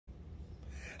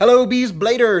Hello, Beez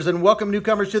Bladers, and welcome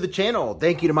newcomers to the channel.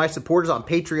 Thank you to my supporters on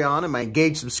Patreon and my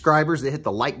engaged subscribers that hit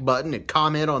the like button and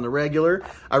comment on the regular.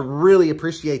 I really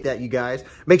appreciate that, you guys.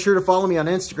 Make sure to follow me on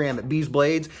Instagram at Beez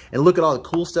Blades and look at all the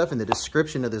cool stuff in the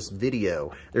description of this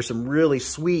video. There's some really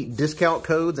sweet discount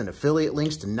codes and affiliate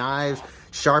links to knives,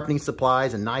 sharpening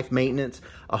supplies, and knife maintenance.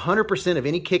 100% of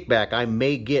any kickback I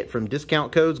may get from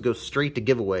discount codes goes straight to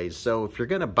giveaways. So if you're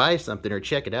going to buy something or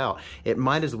check it out, it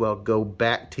might as well go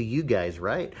back to you guys,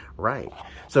 right? Right.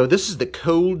 So this is the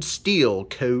Cold Steel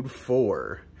Code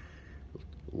 4.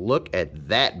 Look at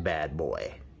that bad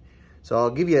boy. So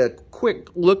I'll give you a quick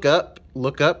look up,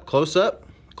 close up,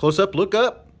 look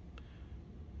up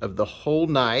of the whole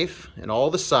knife and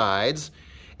all the sides.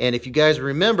 And if you guys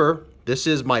remember, this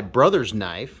is my brother's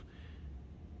knife,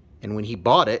 and when he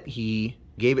bought it, he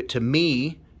gave it to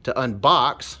me to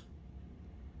unbox,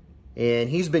 and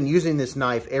he's been using this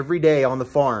knife every day on the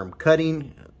farm,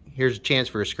 cutting. Here's a chance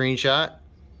for a screenshot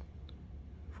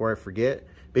before I forget.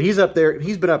 But he's up there,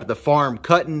 he's been up at the farm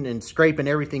cutting and scraping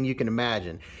everything you can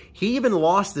imagine. He even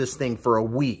lost this thing for a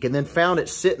week and then found it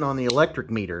sitting on the electric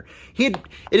meter. It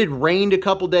had rained a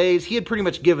couple days. He had pretty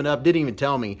much given up, didn't even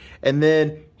tell me. And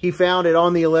then he found it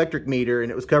on the electric meter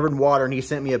and it was covered in water, and he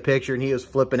sent me a picture and he was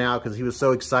flipping out because he was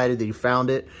so excited that he found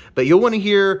it. But you'll want to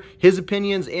hear his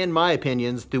opinions and my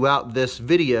opinions throughout this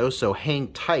video, so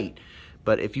hang tight.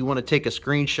 But if you want to take a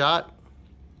screenshot,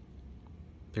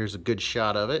 there's a good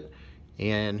shot of it.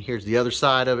 And here's the other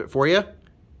side of it for you.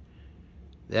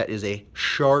 That is a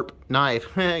sharp knife.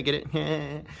 Get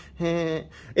it?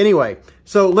 Anyway,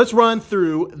 so let's run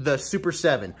through the Super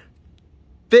 7.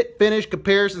 Fit, finish,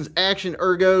 comparisons, action,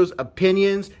 ergos,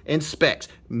 opinions, and specs.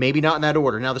 Maybe not in that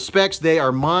order. Now the specs, they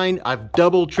are mine. I've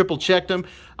double, triple checked them.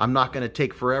 I'm not going to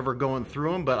take forever going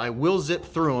through them, but I will zip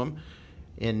through them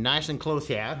in nice and close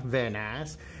here. Very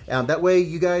nice. That way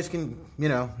you guys can, you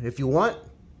know, if you want,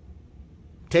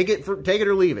 take it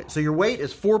or leave it. So your weight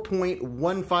is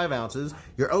 4.15 ounces.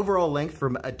 Your overall length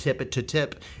from a tip to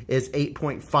tip is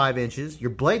 8.5 inches.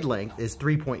 Your blade length is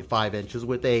 3.5 inches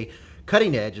with a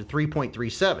cutting edge of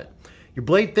 3.37. Your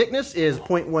blade thickness is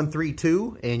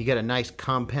 0.132, and you got a nice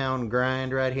compound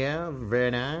grind right here.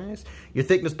 Very nice. Your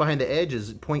thickness behind the edge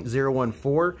is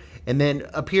 0.014, and then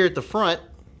up here at the front,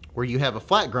 where you have a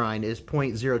flat grind, is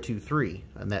 0.023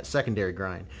 on that secondary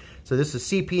grind. So this is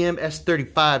CPM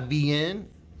S35VN.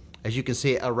 As you can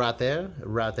see right there,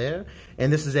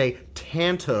 And this is a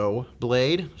Tanto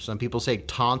blade. Some people say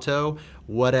Tonto,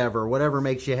 whatever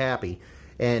makes you happy.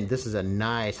 And this is a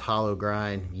nice hollow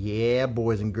grind. Yeah,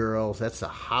 boys and girls, that's a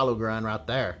hollow grind right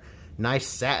there. Nice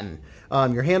satin.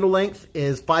 Your handle length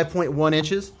is 5.1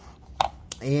 inches.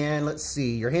 And let's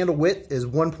see, your handle width is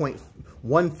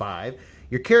 1.15.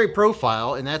 Your carry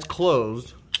profile, and that's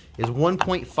closed, is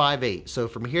 1.58. So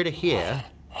from here to here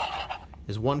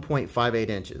is 1.58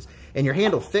 inches. And your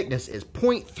handle thickness is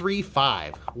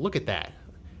 0.35. Look at that.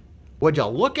 Would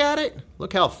y'all look at it?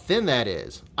 Look how thin that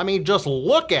is. I mean, just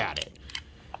look at it.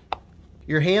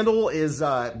 Your handle is,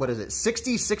 what is it?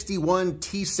 6061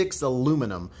 T6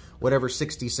 aluminum, whatever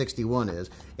 6061 is.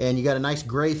 And you got a nice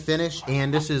gray finish,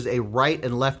 and this is a right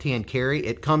and left hand carry.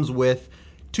 It comes with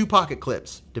 2 pocket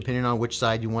clips, depending on which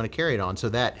side you want to carry it on. So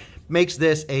that makes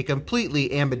this a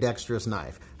completely ambidextrous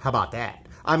knife. How about that?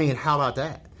 I mean, how about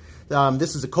that?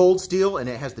 This is a cold steel, and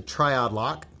it has the triad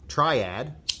lock,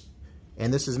 and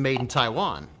this is made in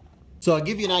Taiwan. So I'll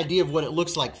give you an idea of what it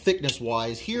looks like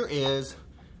thickness-wise. Here is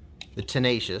the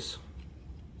Tenacious.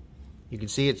 You can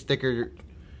see it's thicker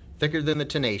than the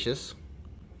Tenacious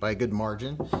by a good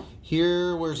margin.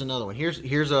 Where's another one?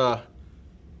 Here's a,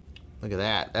 look at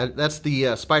that. That's the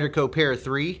Spyderco Para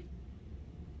 3.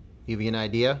 Give you an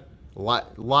idea. A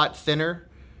lot thinner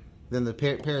than the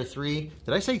Para 3.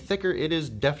 Did I say thicker? It is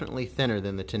definitely thinner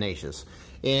than the Tenacious.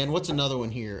 And what's another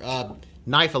one here?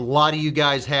 Knife a lot of you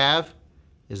guys have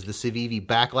is the Civivi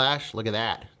Baklash. Look at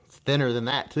that. It's thinner than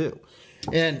that too.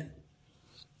 And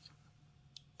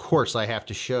of course I have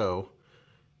to show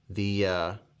the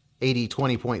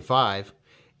AD20.5.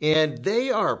 And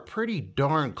they are pretty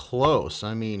darn close.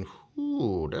 I mean,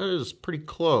 ooh, that is pretty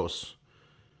close.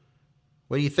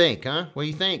 What do you think, huh? What do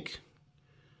you think?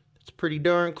 It's pretty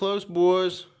darn close,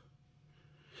 boys.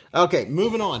 Okay,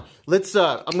 moving on. Let's,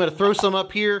 I'm going to throw some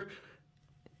up here.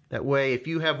 That way, if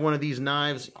you have one of these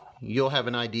knives, you'll have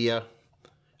an idea.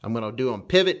 I'm going to do them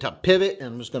pivot to pivot, and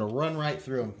I'm just going to run right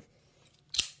through them.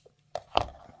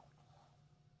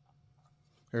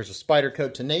 There's a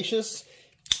Spyderco Tenacious.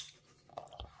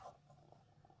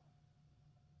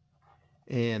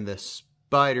 And the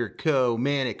Spyderco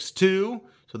Manix 2.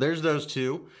 So there's those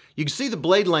two. You can see the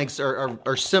blade lengths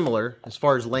are similar as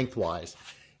far as lengthwise.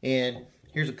 And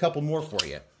here's a couple more for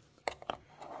you.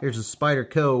 Here's a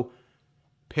Spyderco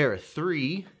Para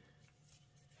 3.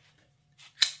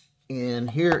 And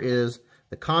here is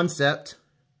the Concept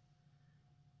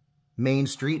Main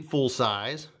Street full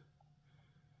size.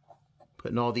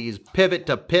 Putting all these pivot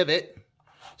to pivot.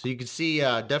 So you can see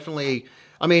definitely,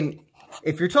 I mean,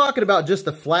 if you're talking about just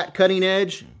the flat cutting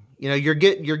edge, you know, you're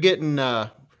getting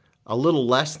a little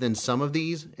less than some of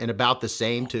these, and about the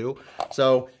same too.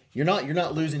 So you're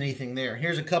not losing anything there.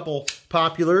 Here's a couple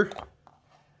popular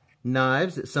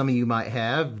knives that some of you might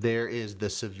have. There is the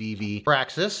Civivi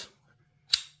Praxis,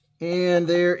 and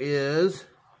there is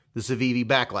the Civivi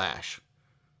Baklash.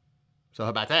 So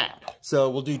how about that? So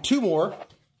we'll do two more.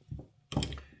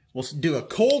 We'll do a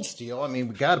cold steel. I mean,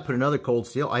 we got to put another cold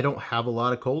steel. I don't have a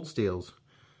lot of cold steels.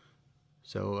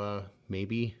 So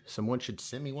maybe someone should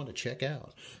send me one to check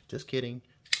out. Just kidding.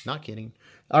 Not kidding.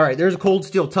 All right, there's a cold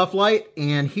steel Tough Light.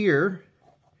 And here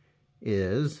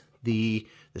is the,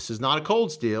 this is not a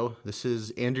cold steel. This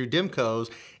is Andrew Demko's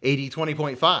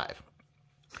AD20.5.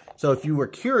 So if you were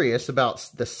curious about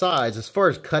the size, as far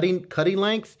as cutting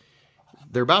length,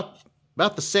 they're about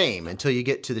the same until you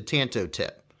get to the Tanto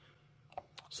tip.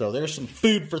 So there's some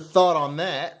food for thought on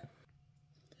that.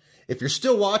 If you're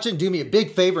still watching, do me a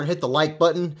big favor and hit the like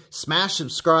button, smash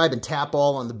subscribe, and tap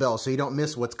all on the bell so you don't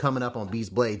miss what's coming up on Beez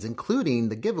Blades, including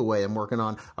the giveaway I'm working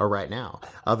on right now.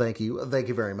 Thank you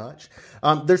very much.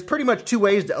 There's pretty much two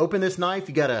ways to open this knife.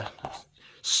 You got a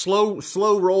slow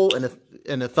roll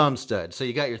and a thumb stud. So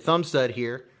you got your thumb stud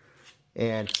here,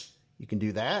 and you can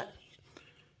do that.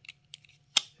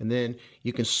 And then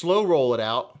you can slow roll it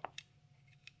out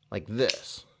like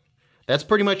this. That's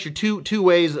pretty much your two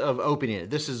ways of opening it.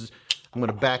 This is, I'm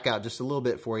going to back out just a little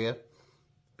bit for you.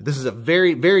 But this is a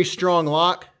very, very strong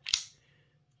lock.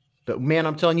 But man,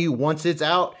 I'm telling you, once it's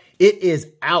out, it is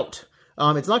out.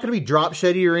 It's not going to be drop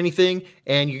shutty or anything,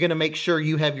 and you're going to make sure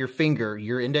you have your finger,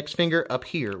 your index finger up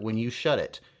here when you shut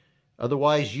it.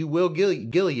 Otherwise, you will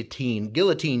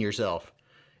guillotine yourself.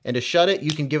 And to shut it,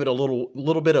 you can give it a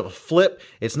little bit of a flip.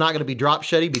 It's not going to be drop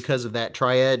shutty because of that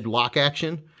triad lock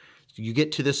action. So you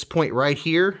get to this point right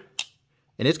here,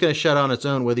 and it's going to shut on its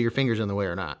own whether your finger's in the way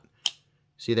or not.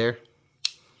 See there?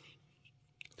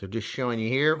 So just showing you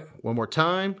here one more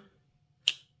time.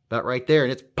 About right there,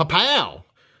 and it's pa-pow!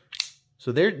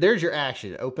 So there's your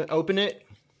action. Open it.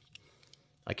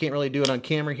 I can't really do it on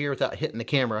camera here without hitting the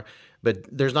camera, but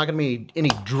there's not going to be any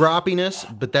droppiness,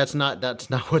 but that's not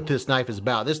what this knife is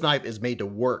about. This knife is made to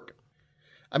work.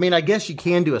 I mean, I guess you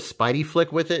can do a Spidey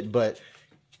flick with it, but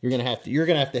you're gonna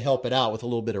have to help it out with a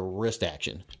little bit of wrist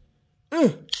action.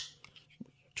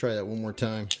 Try that one more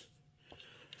time.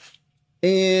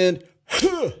 And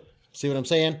see what I'm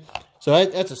saying? So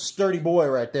that's a sturdy boy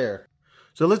right there.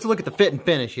 So let's look at the fit and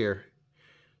finish here.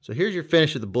 So here's your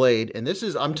finish of the blade, and this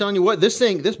is, I'm telling you what, this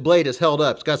blade is held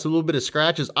up. It's got a little bit of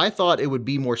scratches. I thought it would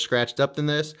be more scratched up than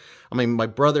this. I mean, my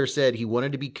brother said he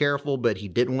wanted to be careful, but he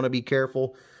didn't want to be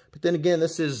careful. But then again,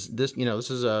 this is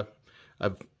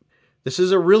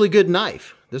a really good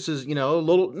knife. This is, you know, a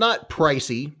little, not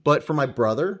pricey, but for my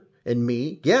brother and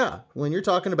me, yeah, when you're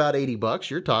talking about 80 bucks,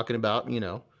 you're talking about, you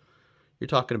know, you're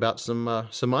talking about some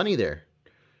money there.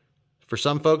 For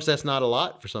some folks, that's not a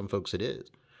lot. For some folks, it is.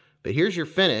 But here's your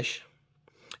finish.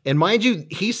 And mind you,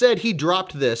 he said he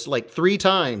dropped this like 3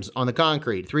 times on the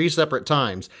concrete, 3 separate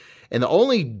times. And the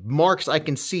only marks I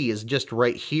can see is just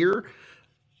right here.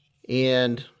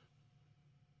 And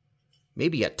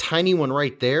maybe a tiny one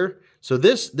right there. So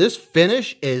this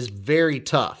finish is very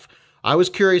tough. I was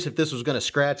curious if this was going to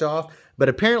scratch off, but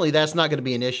apparently that's not going to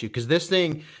be an issue because this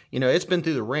thing, you know, it's been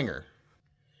through the ringer.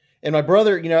 And my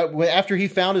brother, you know, after he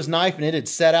found his knife and it had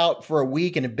set out for a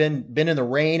week and had been in the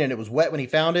rain and it was wet when he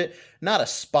found it, not a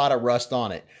spot of rust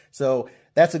on it. So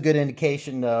that's a good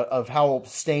indication of how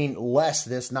stainless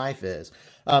this knife is.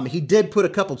 He did put a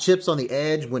couple chips on the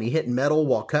edge when he hit metal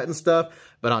while cutting stuff,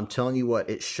 but I'm telling you what,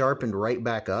 it sharpened right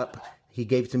back up. He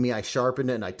gave it to me, I sharpened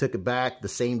it, and I took it back the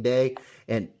same day.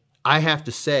 And I have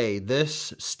to say,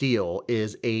 this steel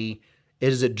is a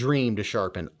dream to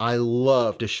sharpen. I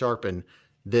love to sharpen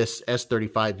this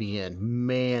S35VN.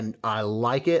 Man, I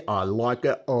like it. I like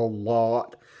it a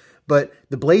lot. But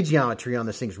the blade geometry on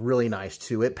this thing's really nice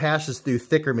too. It passes through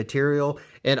thicker material,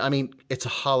 and I mean, it's a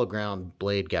hollow ground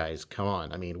blade, guys. Come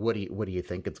on. I mean, what do you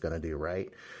think it's going to do, right?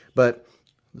 But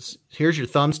here's your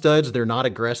thumb studs. They're not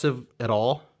aggressive at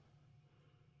all.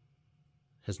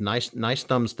 Has nice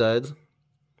thumb studs.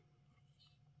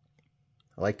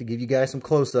 I like to give you guys some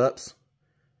close-ups.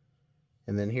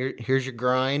 And then here's your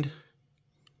grind.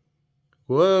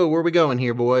 Whoa, where are we going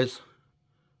here, boys?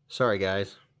 Sorry,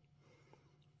 guys.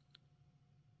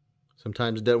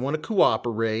 Sometimes it doesn't want to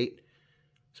cooperate.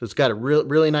 So it's got a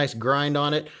really nice grind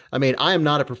on it. I mean, I am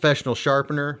not a professional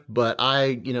sharpener, but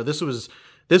this was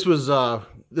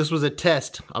a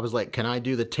test. I was like, can I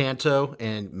do the Tanto?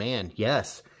 And man,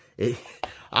 yes,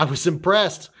 I was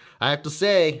impressed, I have to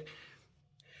say.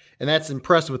 And that's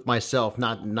impressed with myself,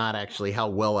 not actually how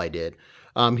well I did.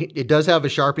 It does have a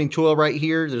sharpening choil right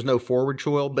here. There's no forward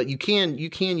choil, but you can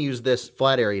use this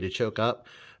flat area to choke up.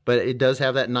 But it does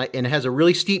have that nice, and it has a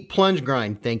really steep plunge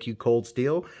grind. Thank you, Cold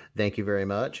Steel. Thank you very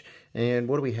much. And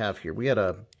what do we have here? We got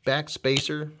a back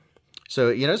spacer. So,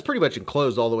 it's pretty much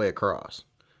enclosed all the way across.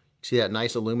 See that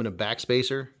nice aluminum back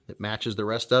spacer that matches the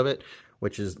rest of it,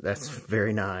 that's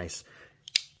very nice.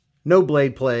 No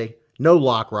blade play, no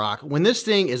lock rock. When this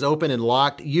thing is open and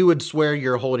locked, you would swear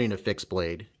you're holding a fixed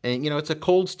blade. And, it's a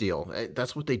Cold Steel.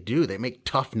 That's what they do. They make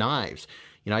tough knives.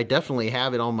 I definitely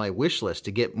have it on my wish list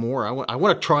to get more. I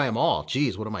want to try them all.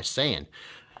 Geez, what am I saying?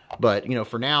 But,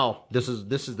 for now, this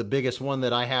is the biggest one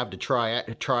that I have to try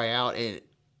out. And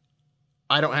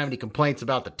I don't have any complaints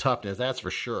about the toughness, that's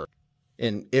for sure.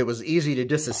 And it was easy to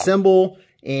disassemble,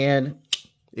 and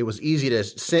it was easy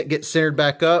to get centered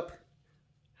back up.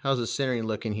 How's the centering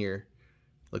looking here?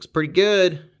 Looks pretty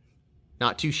good.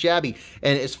 Not too shabby.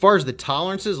 And as far as the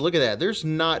tolerances, look at that. There's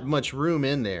not much room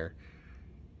in there.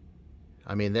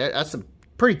 I mean, that's some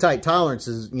pretty tight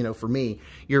tolerances, for me.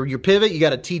 Your pivot, you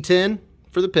got a T10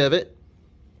 for the pivot.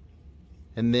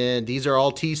 And then these are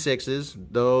all T6s.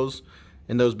 Those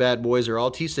and those bad boys are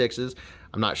all T6s.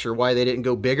 I'm not sure why they didn't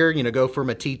go bigger, go from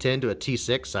a T10 to a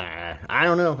T6. I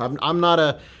don't know. I'm not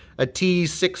a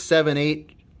T6, 7,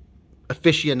 8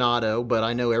 aficionado, but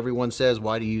I know everyone says,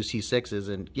 why do you use T6s?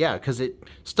 And yeah, because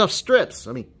stuff strips.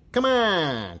 I mean, come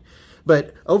on.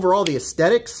 But overall, the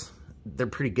aesthetics, they're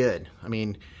pretty good. I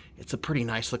mean, it's a pretty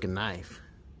nice looking knife.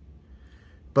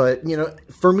 But,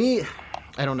 for me,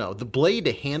 I don't know. The blade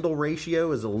to handle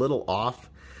ratio is a little off.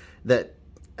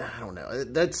 I don't know.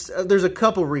 There's a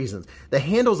couple reasons. The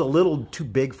handle's a little too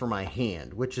big for my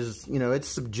hand, which is, it's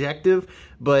subjective,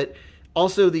 but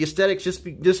also the aesthetics,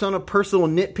 just on a personal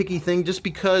nitpicky thing, just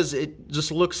because it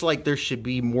just looks like there should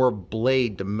be more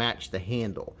blade to match the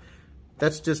handle.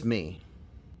 That's just me.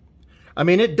 I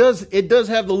mean, it does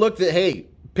have the look that, hey,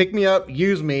 pick me up,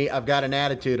 use me, I've got an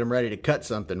attitude, I'm ready to cut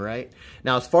something, right?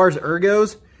 Now, as far as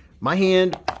ergos, my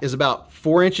hand is about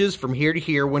 4 inches from here to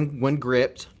here when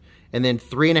gripped, and then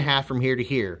 3.5 from here to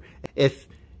here. If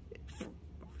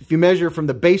you measure from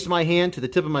the base of my hand to the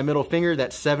tip of my middle finger,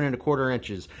 that's 7.25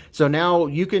 inches. So now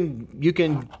you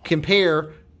can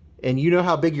compare, and you know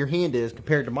how big your hand is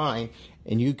compared to mine,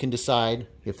 and you can decide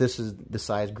if this is the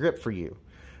size grip for you.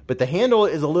 But the handle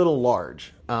is a little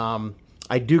large.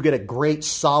 I do get a great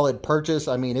solid purchase.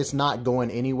 I mean, it's not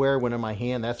going anywhere when in my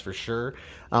hand, that's for sure.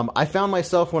 I found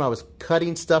myself when I was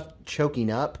cutting stuff choking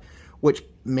up, which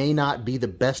may not be the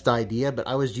best idea, but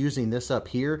I was using this up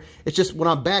here. It's just when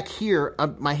I'm back here,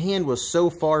 my hand was so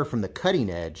far from the cutting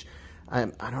edge. I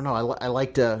don't know, I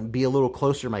like to be a little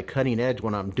closer to my cutting edge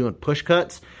when I'm doing push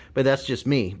cuts, but that's just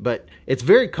me. But it's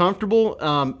very comfortable,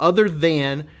 other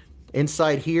than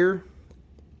inside here.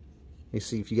 Let me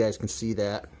see if you guys can see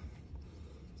that.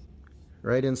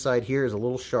 Right inside here is a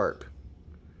little sharp.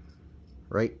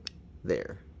 Right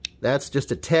there. That's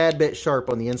just a tad bit sharp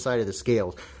on the inside of the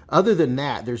scales. Other than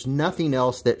that, there's nothing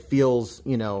else that feels,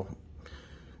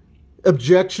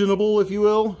 objectionable, if you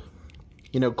will.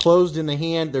 Closed in the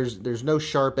hand, there's no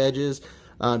sharp edges.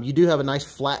 You do have a nice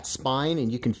flat spine, and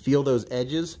you can feel those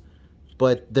edges,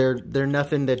 but they're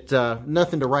nothing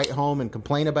nothing to write home and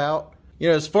complain about.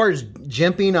 As far as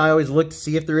jimping, I always look to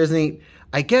see if there is any.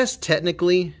 I guess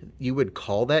technically you would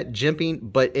call that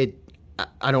jimping, but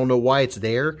I don't know why it's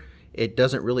there. It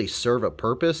doesn't really serve a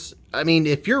purpose. I mean,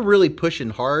 if you're really pushing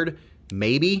hard,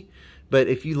 maybe, but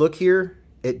if you look here,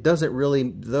 it doesn't really,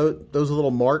 those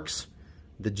little marks,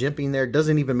 the jimping there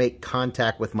doesn't even make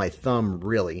contact with my thumb,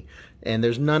 really. And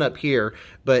there's none up here,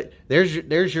 but there's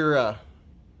your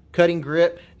cutting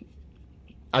grip.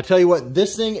 I'll tell you what,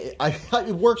 this thing,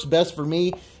 it works best for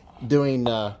me doing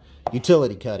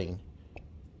utility cutting.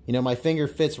 My finger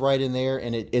fits right in there,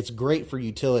 and it's great for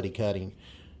utility cutting.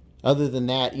 Other than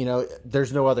that,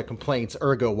 there's no other complaints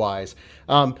ergo-wise.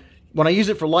 When I use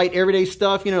it for light everyday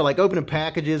stuff, like opening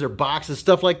packages or boxes,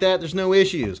 stuff like that, there's no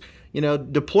issues.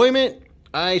 Deployment,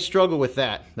 I struggle with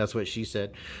that. That's what she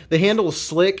said. The handle is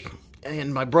slick,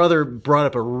 and my brother brought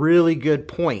up a really good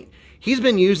point. He's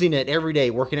been using it every day,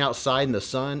 working outside in the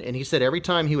sun, and he said every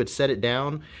time he would set it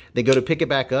down, then go to pick it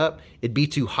back up, it'd be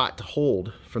too hot to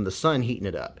hold from the sun heating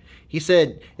it up. He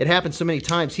said it happened so many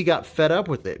times he got fed up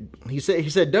with it. He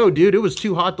said, no, dude, it was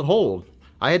too hot to hold.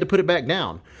 I had to put it back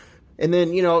down. And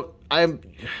then,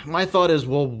 my thought is,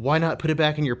 well, why not put it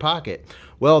back in your pocket?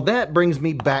 Well, that brings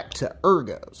me back to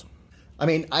ergos. I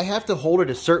mean, I have to hold it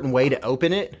a certain way to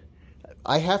open it.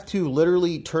 I have to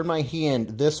literally turn my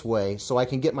hand this way so I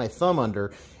can get my thumb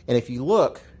under. And if you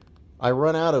look, I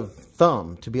run out of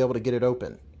thumb to be able to get it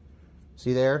open.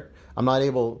 See there? I'm not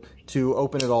able to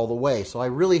open it all the way. So I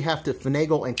really have to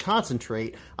finagle and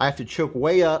concentrate. I have to choke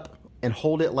way up and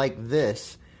hold it like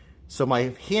this so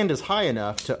my hand is high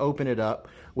enough to open it up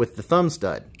with the thumb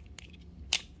stud.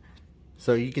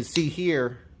 So you can see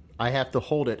here, I have to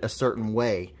hold it a certain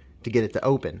way to get it to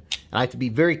open. And I have to be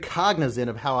very cognizant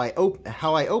of how I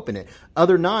open it.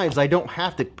 Other knives, I don't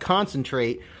have to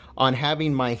concentrate on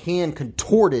having my hand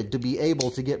contorted to be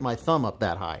able to get my thumb up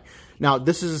that high. Now,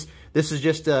 this is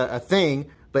just a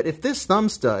thing, but if this thumb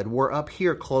stud were up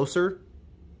here closer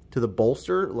to the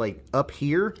bolster, like up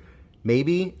here,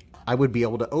 maybe I would be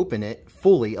able to open it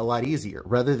fully a lot easier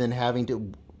rather than having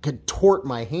to contort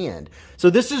my hand. So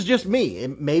this is just me.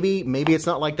 Maybe it's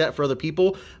not like that for other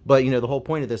people, but you know, the whole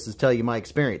point of this is tell you my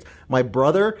experience. My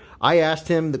brother, I asked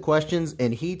him the questions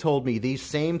and he told me these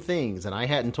same things, and I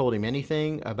hadn't told him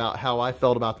anything about how I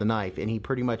felt about the knife, and he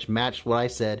pretty much matched what I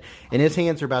said, and his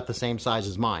hands are about the same size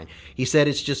as mine. He said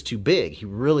it's just too big. He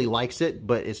really likes it,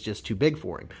 but it's just too big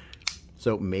for him.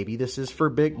 So maybe this is for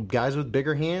big guys with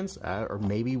bigger hands, or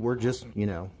maybe we're just, you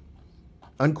know,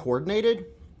 uncoordinated.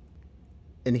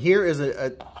 And here is,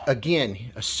 again,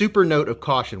 a super note of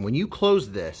caution. When you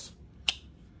close this,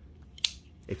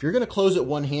 if you're going to close it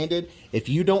one-handed, if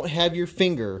you don't have your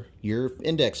finger, your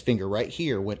index finger right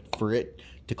here for it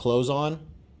to close on,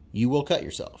 you will cut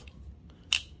yourself.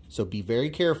 So be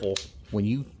very careful when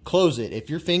you close it.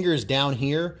 If your finger is down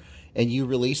here and you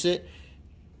release it,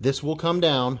 this will come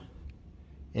down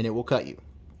and it will cut you.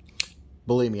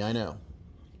 Believe me, I know.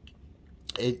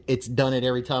 It's done it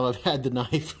every time I've had the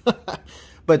knife.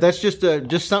 But that's just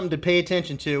something to pay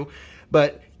attention to.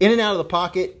 But in and out of the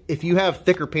pocket, if you have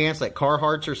thicker pants like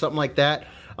Carhartts or something like that,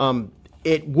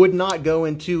 it would not go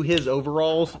into his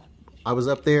overalls. I was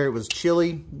up there, it was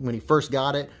chilly when he first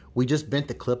got it. We just bent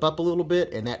the clip up a little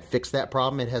bit and that fixed that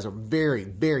problem. It has a very,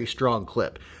 very strong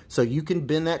clip. So you can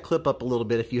bend that clip up a little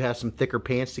bit if you have some thicker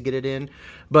pants to get it in.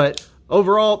 But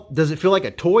overall, does it feel like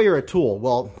a toy or a tool?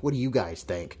 Well, what do you guys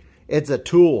think? It's a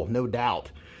tool, no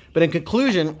doubt. But in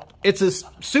conclusion, it's a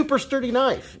super sturdy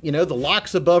knife. You know, the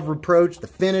lock's above reproach. The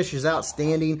finish is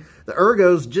outstanding. The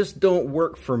ergos just don't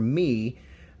work for me.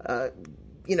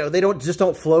 You know, they just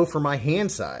don't flow for my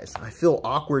hand size. I feel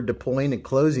awkward deploying and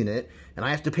closing it, and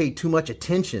I have to pay too much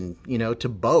attention, you know, to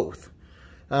both.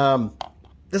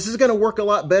 This is going to work a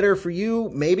lot better for you,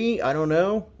 maybe. I don't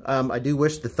know. I do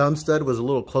wish the thumb stud was a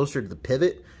little closer to the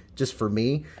pivot, just for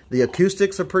me. The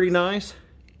acoustics are pretty nice.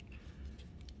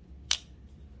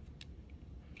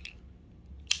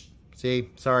 See,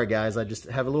 sorry guys, I just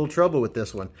have a little trouble with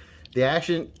this one. The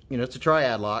action, you know, it's a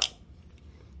triad lock.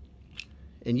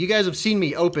 And you guys have seen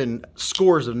me open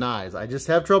scores of knives. I just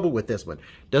have trouble with this one.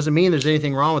 Doesn't mean there's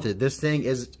anything wrong with it. This thing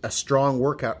is a strong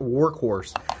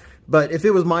workhorse. But if it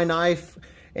was my knife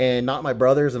and not my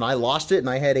brother's and I lost it and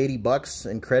I had 80 bucks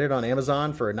in credit on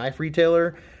Amazon for a knife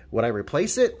retailer, would I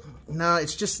replace it? No,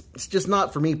 it's just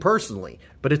not for me personally.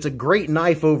 But it's a great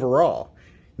knife overall.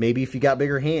 Maybe if you got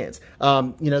bigger hands.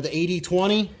 You know, the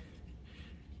AD20,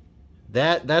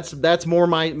 that's more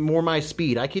my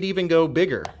speed. I could even go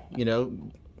bigger, you know.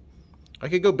 I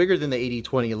could go bigger than the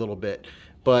AD20 a little bit.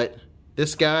 But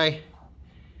this guy,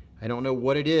 I don't know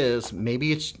what it is.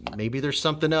 Maybe there's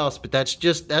something else, but that's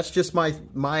just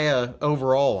my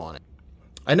overall on it.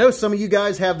 I know some of you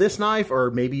guys have this knife,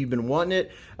 or maybe you've been wanting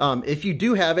it. If you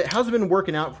do have it, how's it been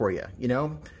working out for you? You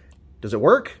know, does it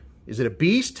work? Is it a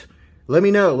beast? Let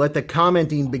me know. Let the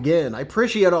commenting begin. I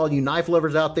appreciate all you knife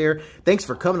lovers out there. Thanks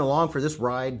for coming along for this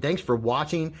ride. Thanks for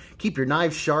watching. Keep your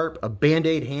knives sharp, a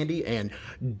Band-Aid handy, and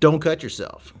don't cut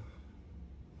yourself.